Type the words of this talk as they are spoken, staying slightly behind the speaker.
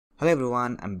Hello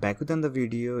everyone, I'm back with another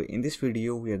video. In this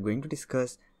video, we are going to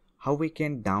discuss how we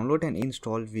can download and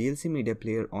install VLC Media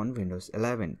Player on Windows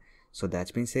 11. So that's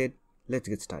been said, let's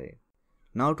get started.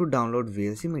 Now to download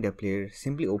VLC Media Player,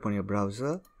 simply open your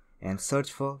browser and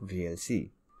search for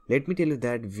VLC. Let me tell you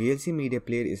that VLC Media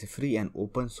Player is a free and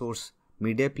open source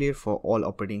media player for all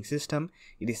operating systems.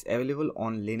 It is available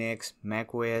on Linux,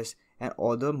 Mac OS and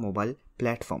other mobile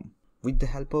platforms. With the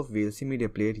help of VLC Media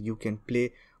Player, you can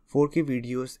play 4K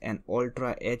videos and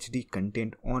Ultra HD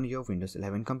content on your Windows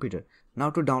 11 computer. Now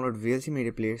to download VLC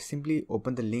Media Player, simply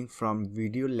open the link from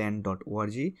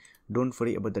videoland.org. Don't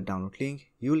worry about the download link.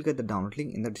 You will get the download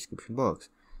link in the description box.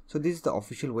 So this is the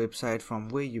official website from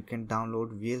where you can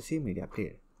download VLC Media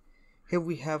Player. Here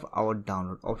we have our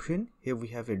download option. Here we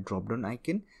have a drop down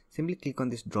icon. Simply click on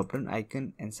this drop down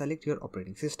icon and select your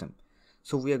operating system.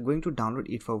 So we are going to download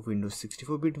it for Windows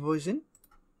 64-bit version.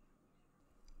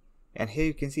 And here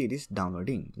you can see it is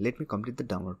downloading. Let me complete the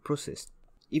download process.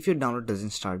 If your download doesn't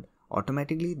start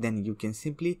automatically, then you can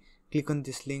simply click on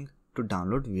this link to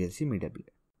download VLC Media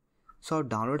Player. So our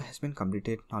download has been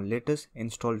completed. Now let us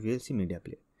install VLC Media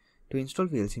Player. To install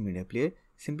VLC Media Player,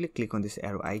 simply click on this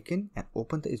arrow icon and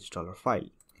open the installer file.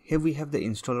 Here we have the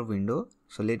installer window.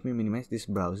 So let me minimize this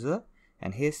browser,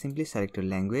 and here simply select your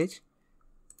language.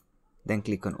 Then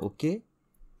click on OK.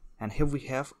 And here we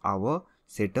have our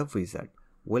setup wizard.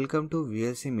 Welcome to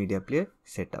VLC Media Player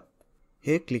setup.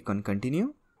 Here click on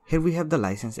continue. Here we have the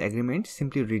license agreement.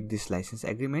 Simply read this license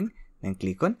agreement, then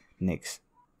click on next.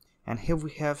 And here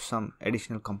we have some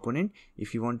additional component.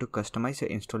 If you want to customize your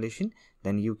installation,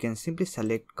 then you can simply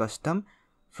select custom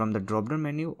from the drop down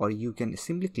menu, or you can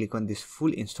simply click on this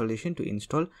full installation to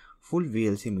install full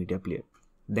VLC Media Player.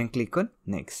 Then click on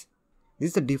next. This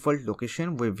is the default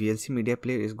location where VLC Media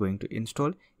Player is going to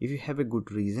install. If you have a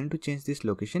good reason to change this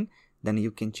location, then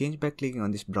you can change by clicking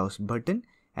on this browse button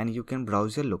and you can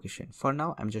browse your location. For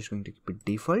now, I'm just going to keep it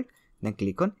default. Then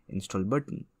click on install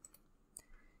button.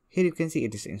 Here you can see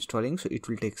it is installing, so it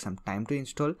will take some time to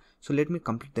install. So let me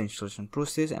complete the installation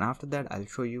process, and after that I'll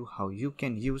show you how you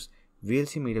can use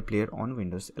VLC Media Player on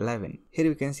Windows 11. Here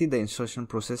you can see the installation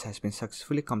process has been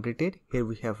successfully completed. Here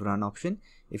we have run option.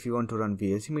 If you want to run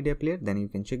VLC Media Player, then you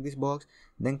can check this box,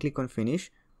 then click on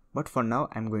finish. But for now,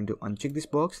 I'm going to uncheck this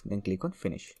box, then click on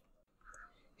finish.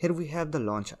 Here we have the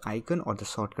launch icon or the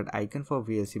shortcut icon for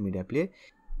VLC Media Player.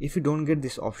 If you don't get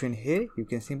this option here, you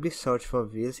can simply search for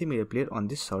VLC Media Player on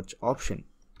this search option.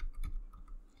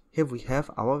 Here we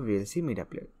have our VLC Media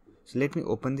Player. So let me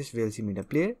open this VLC Media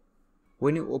Player.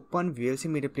 When you open VLC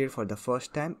Media Player for the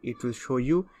first time, it will show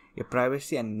you a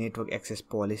privacy and network access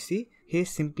policy. Here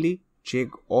simply check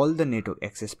all the network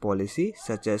access policy,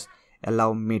 such as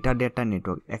allow metadata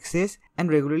network access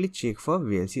and regularly check for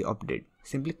VLC update.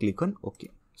 Simply click on OK.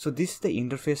 So this is the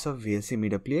interface of VLC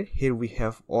Media Player. Here we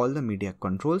have all the media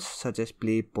controls such as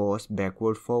play, pause,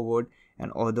 backward, forward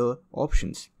and other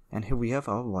options. And here we have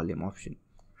our volume option.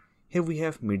 Here we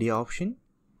have media option,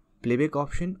 playback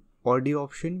option, audio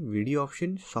option, video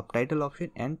option, subtitle option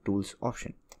and tools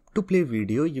option. To play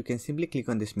video, you can simply click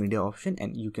on this media option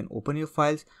and you can open your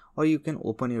files, or you can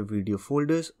open your video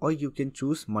folders, or you can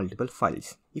choose multiple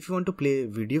files. If you want to play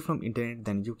video from internet,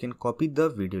 then you can copy the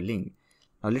video link.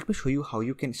 Now let me show you how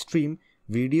you can stream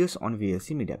videos on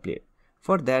VLC Media Player.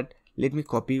 For that, let me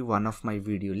copy one of my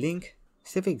video link.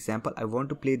 Say for example, I want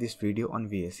to play this video on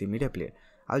VLC Media Player.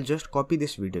 I'll just copy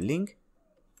this video link.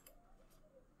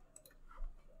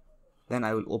 Then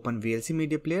I will open VLC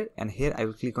Media Player, and here I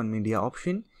will click on media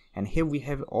option, and here we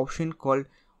have an option called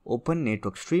open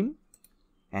network stream,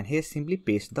 and here simply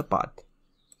paste the path.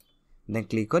 Then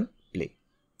click on play.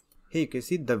 Here you can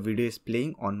see the video is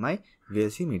playing on my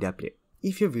VLC Media Player.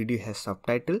 If your video has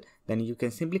subtitle, then you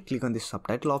can simply click on this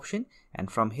subtitle option,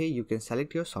 and from here you can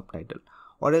select your subtitle,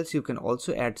 or else you can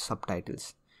also add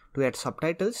subtitles. To add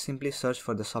subtitles, simply search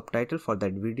for the subtitle for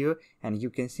that video and you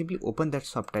can simply open that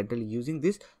subtitle using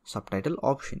this subtitle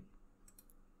option.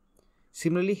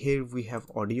 Similarly, here we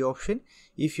have audio option.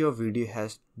 If your video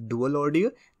has dual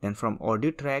audio, then from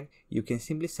audio track you can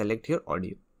simply select your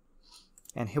audio.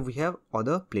 And here we have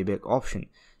other playback option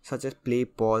such as play,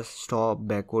 pause, stop,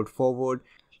 backward, forward.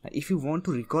 Now, if you want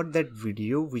to record that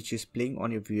video which is playing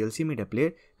on your VLC Media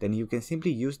Player, then you can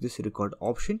simply use this record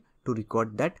option to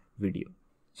record that video.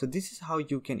 So this is how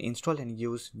you can install and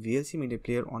use VLC Media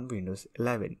Player on Windows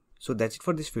 11. So that's it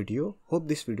for this video. Hope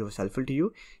this video was helpful to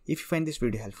you. If you find this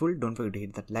video helpful, don't forget to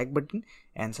hit that like button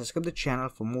and subscribe the channel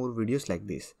for more videos like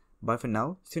this. Bye for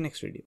now. See you next video.